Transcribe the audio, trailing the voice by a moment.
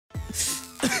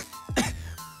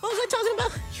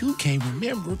You can't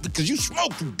remember because you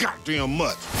smoke too goddamn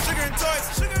much. Sugar and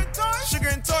toys, sugar and toys, sugar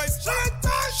and toys, sugar and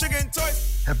toys, sugar and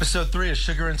toys. Episode 3 of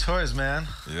Sugar and Toys, man.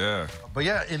 Yeah. But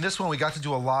yeah, in this one, we got to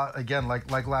do a lot. Again,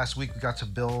 like last week, we got to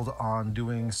build on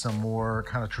doing some more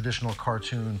kind of traditional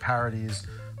cartoon parodies.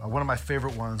 One of my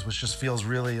favorite ones, which just feels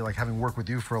really like having worked with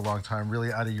you for a long time,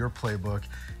 really out of your playbook,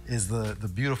 is the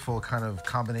beautiful kind of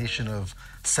combination of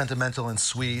sentimental and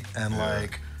sweet and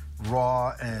like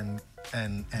raw and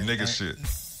nigga shit.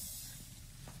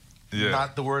 Yeah.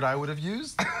 Not the word I would have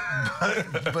used,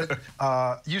 but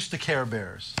used to Care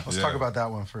Bears. Let's talk about that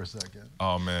one for a second.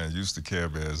 Oh man, used to Care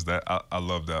Bears. That I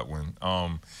love that one.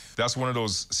 That's one of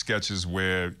those sketches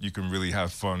where you can really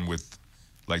have fun with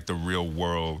like the real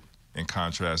world in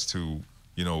contrast to,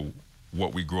 you know,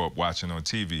 what we grew up watching on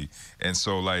TV. And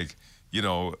so like, you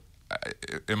know,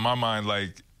 in my mind,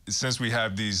 like, since we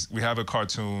have a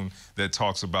cartoon that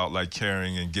talks about like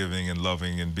caring and giving and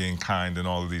loving and being kind and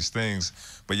all of these things,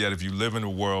 but yet if you live in a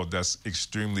world that's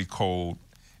extremely cold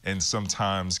and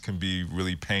sometimes can be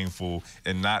really painful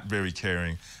and not very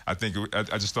caring, I think I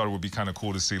just thought it would be kind of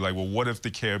cool to see like, well, what if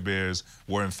the Care Bears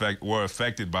were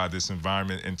affected by this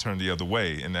environment and turned the other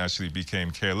way and actually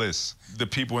became careless? The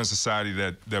people in society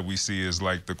that we see as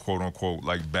like the quote unquote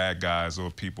like bad guys or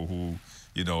people who,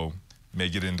 you know, may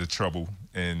get into trouble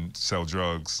and sell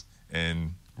drugs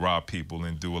and rob people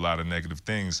and do a lot of negative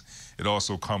things. It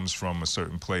also comes from a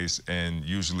certain place, and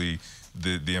usually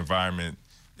the environment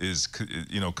is,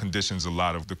 you know, conditions a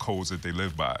lot of the codes that they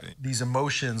live by. These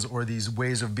emotions or these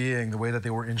ways of being, the way that they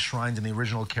were enshrined in the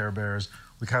original Care Bears,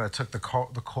 we kind of took the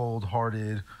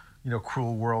cold-hearted, you know,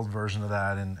 cruel world version of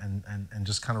that and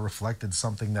just kind of reflected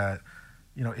something that,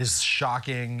 you know, is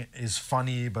shocking, is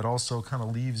funny, but also kind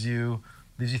of leaves you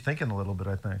thinking a little bit,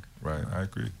 I think. Right, I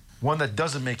agree. One that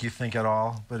doesn't make you think at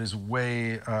all, but is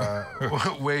way,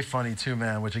 way funny too,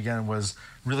 man, which again was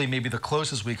really maybe the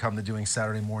closest we come to doing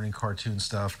Saturday morning cartoon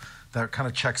stuff that kind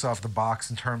of checks off the box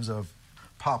in terms of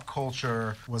pop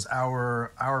culture, was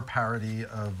our parody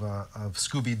of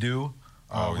Scooby-Doo.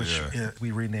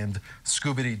 We renamed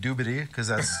Scoobity Doobity because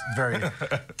that's very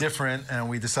different, and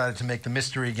we decided to make the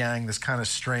Mystery Gang this kind of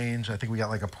strange. I think we got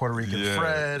like a Puerto Rican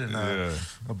Fred and a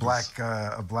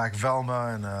black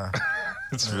Velma and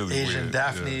it's really Asian weird.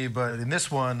 Daphne. But in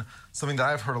this one, something that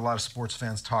I've heard a lot of sports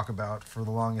fans talk about for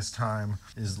the longest time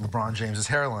is LeBron James's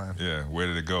hairline. Yeah, where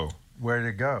did it go? Where did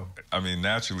it go? I mean,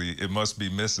 naturally, it must be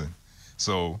missing.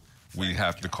 So we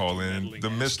have to call in the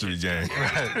Mystery Gang.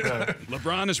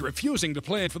 LeBron is refusing to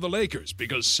play for the Lakers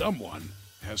because someone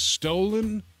has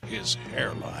stolen his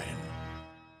hairline.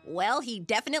 Well, he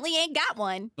definitely ain't got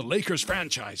one. The Lakers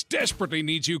franchise desperately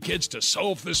needs you kids to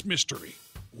solve this mystery.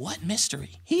 What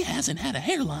mystery? He hasn't had a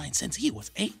hairline since he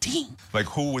was 18. Like,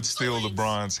 who would steal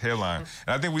LeBron's hairline?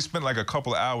 And I think we spent like a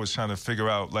couple of hours trying to figure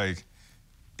out, like,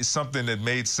 it's something that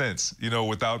made sense, you know,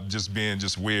 without just being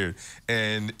just weird.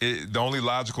 And the only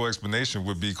logical explanation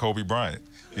would be Kobe Bryant.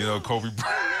 You know, Kobe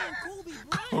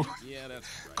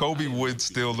would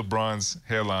steal LeBron's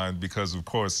hairline because, of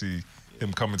course,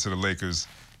 him coming to the Lakers,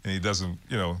 and he doesn't,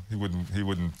 you know, he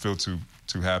wouldn't feel too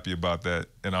happy about that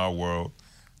in our world,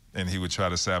 and he would try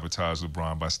to sabotage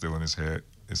LeBron by stealing his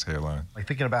hairline. Like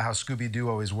thinking about how Scooby-Doo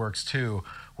always works too,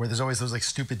 where there's always those like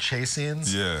stupid chase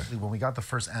scenes. Yeah. When we got the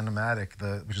first animatic,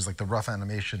 which is like the rough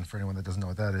animation for anyone that doesn't know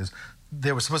what that is,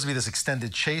 there was supposed to be this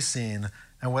extended chase scene,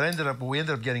 and what we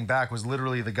ended up getting back was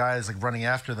literally the guys like running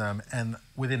after them, and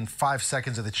within 5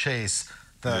 seconds of the chase,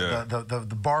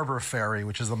 the Barber Fairy,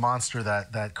 which is the monster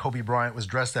that Kobe Bryant was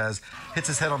dressed as, hits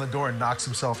his head on the door and knocks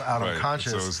himself out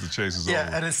unconscious. So the chase is over.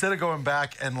 Yeah, and instead of going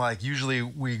back and like usually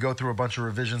we go through a bunch of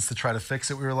revisions to try to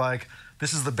fix it, we were like,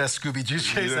 this is the best Scooby-Doo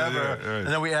chase ever. Yeah, right. And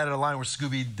then we added a line where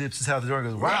Scooby dips his head out the door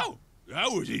and goes, wow.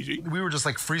 That was easy. We were just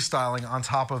like freestyling on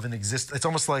top of it's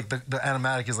almost like the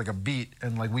animatic is like a beat,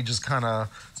 and like we just kind of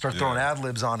start throwing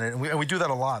ad-libs on it, and we do that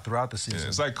a lot throughout the season. Yeah,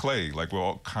 it's like clay, like we're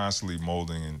all constantly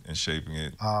molding and shaping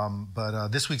it. But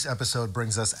this week's episode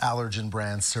brings us Allergen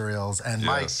brand cereals, and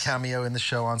my cameo in the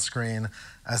show on screen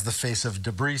as the face of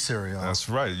Debris cereal. That's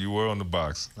right, you were on the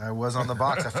box. I was on the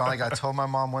box. I told my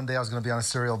mom one day I was going to be on a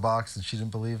cereal box, and she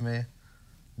didn't believe me.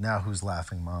 Now who's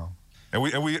laughing, Mom? And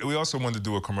we also wanted to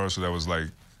do a commercial that was like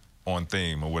on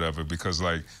theme or whatever, because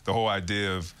like the whole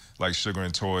idea of like Sugar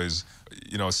and Toys,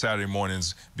 you know, Saturday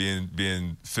mornings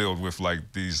being filled with like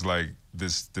these like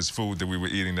this food that we were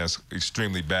eating that's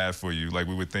extremely bad for you. Like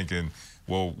we were thinking,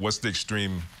 well, what's the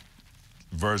extreme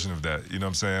version of that? You know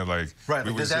what I'm saying? Like right,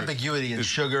 like there's ambiguity in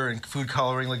sugar and food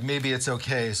coloring. Like maybe it's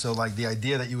okay. So like the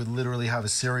idea that you would literally have a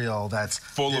cereal that's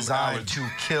full designed to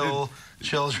kill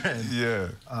children. Yeah.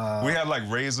 We had like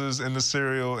razors in the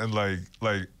cereal and like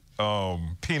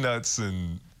peanuts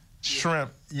and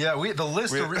shrimp. Yeah, the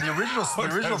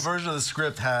original version of the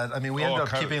script had. I mean, we ended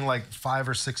up keeping like 5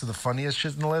 or 6 of the funniest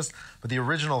shit in the list, but the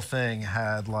original thing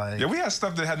had like. Yeah, we had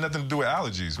stuff that had nothing to do with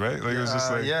allergies, right? Like it was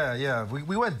just like. Yeah.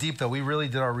 We went deep though. We really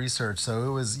did our research, so it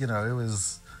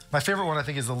was. My favorite one, I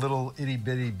think, is the little itty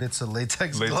bitty bits of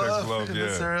latex glove in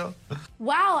the cereal.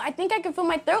 Wow, I think I can feel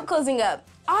my throat closing up.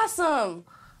 Awesome.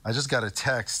 I just got a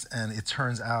text, and it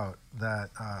turns out that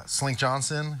Slink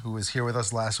Johnson, who was here with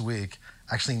us last week,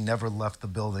 actually never left the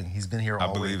building. He's been here all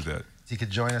week. I believe that. He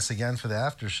could join us again for the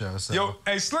after show. So. Yo,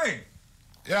 hey, Slink.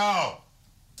 Yo.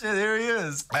 Yeah, there he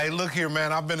is. Hey, look here,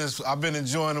 man. I've been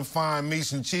enjoying the fine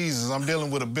meats and cheeses. I'm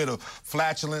dealing with a bit of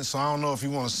flatulence, so I don't know if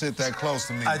you want to sit that close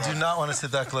to me. I do not want to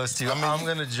sit that close to you. I'm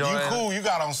going to join. You cool. You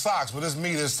got on socks, but it's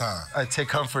me this time. I take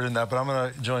comfort in that, but I'm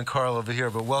going to join Carl over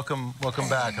here. But welcome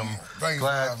back. I'm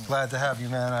glad to have you,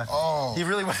 man. He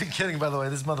really wasn't kidding, by the way.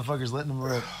 This motherfucker's letting him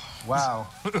rip. Wow.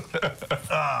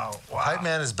 Wow. Hype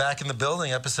Man is back in the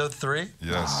building, episode 3.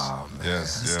 Yes. Oh,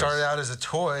 yes. You started out as a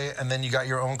toy, and then you got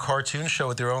your own cartoon show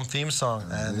with your own theme song.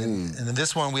 And in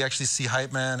this one, we actually see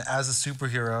Hype Man as a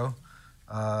superhero,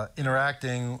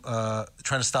 interacting,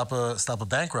 trying to stop a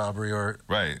bank robbery.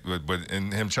 Right, but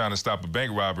in him trying to stop a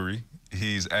bank robbery,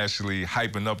 he's actually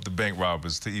hyping up the bank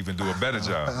robbers to even do a better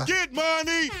job. Get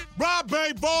money, rob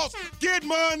bank vaults, get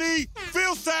money,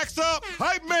 fill sacks up.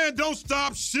 Hype Man don't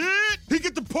stop shit. He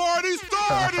get the party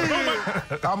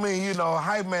started. I mean, you know,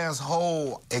 Hype Man's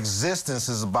whole existence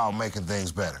is about making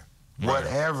things better. Right.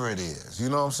 Whatever it is. You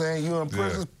know what I'm saying? You in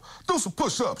prison, do some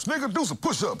push-ups, nigga. Do some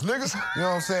push-ups, niggas. You know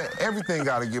what I'm saying? Everything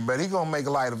got to get better. He gonna make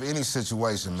light of any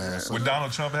situation, man. So, would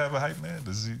Donald Trump have a Hype Man?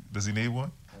 Does he need one?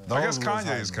 I guess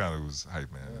Kanye is kind of was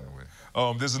Hype Man in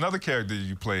a way. There's another character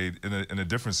you played in a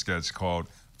different sketch called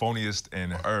Phoniest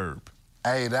and Herb.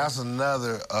 Hey, that's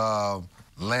another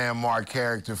landmark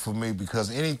character for me because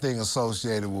anything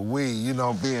associated with weed, you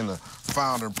know, being the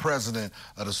founder and president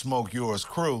of the Smoke Yours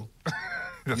crew,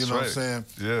 you know what I'm saying?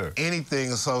 Yeah.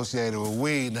 Anything associated with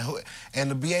weed, and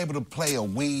to be able to play a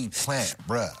weed plant,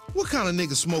 bruh. What kind of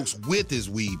nigga smokes with his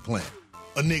weed plant?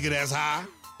 A nigga that's high?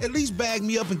 At least bag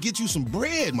me up and get you some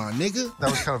bread, my nigga.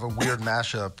 That was kind of a weird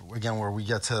mashup, again, where we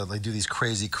get to like do these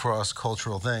crazy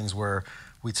cross-cultural things where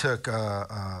we took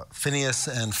Phineas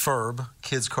and Ferb,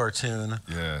 kids' cartoon,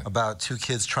 about 2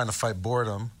 kids trying to fight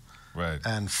boredom. Right.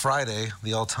 And Friday,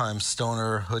 the all-time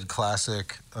stoner hood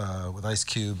classic with Ice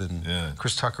Cube and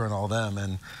Chris Tucker and all them,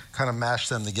 and kind of mashed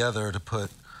them together to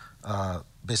put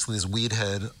basically this weed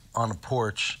head on a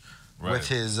porch with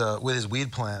his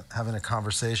weed plant, having a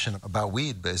conversation about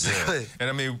weed, basically. Yeah. And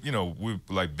I mean, you know, we're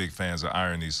like big fans of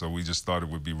irony, so we just thought it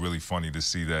would be really funny to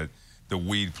see that the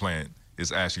weed plant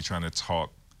is actually trying to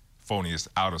talk Phoniest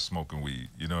out of smoking weed,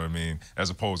 you know what I mean? As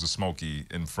opposed to Smokey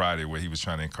in Friday, where he was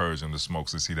trying to encourage him to smoke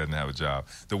since he doesn't have a job.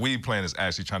 The weed plant is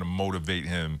actually trying to motivate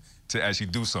him to actually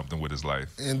do something with his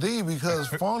life. Indeed, because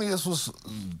Phoniest was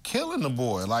killing the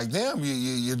boy. Like, damn,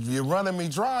 you're running me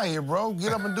dry here, bro.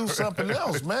 Get up and do something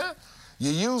else, man.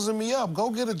 You're using me up.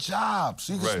 Go get a job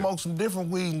so you can smoke some different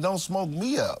weed and don't smoke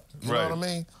me up. You know what I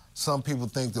mean? Some people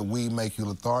think that weed make you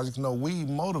lethargic. No, weed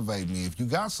motivate me. If you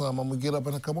got some, I'm gonna get up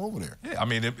and come over there. Yeah, I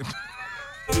mean,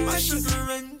 so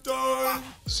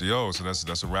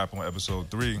that's a wrap on episode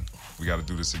 3. We got to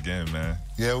do this again, man.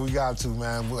 Yeah, we got to,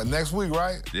 man. Next week,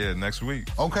 right? Yeah, next week.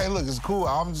 Okay, look, it's cool.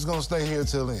 I'm just gonna stay here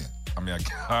till then. I mean,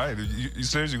 all right. You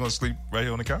serious? You gonna sleep right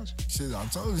here on the couch? Shit, I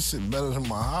told you, shit better than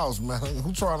my house, man.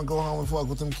 Who trying to go home and fuck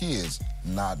with them kids?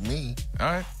 Not me.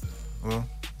 All right. Well,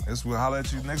 we'll holler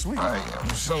at you next week. All right, I'm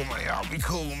so man, y'all be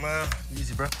cool, man.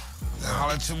 Easy, bro.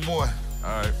 Holler at your boy.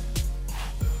 All right.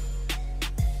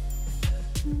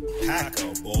 Pack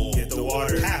a bowl. Get the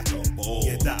water. Pack a bowl.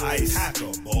 Get the ice. Pack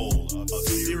a bowl.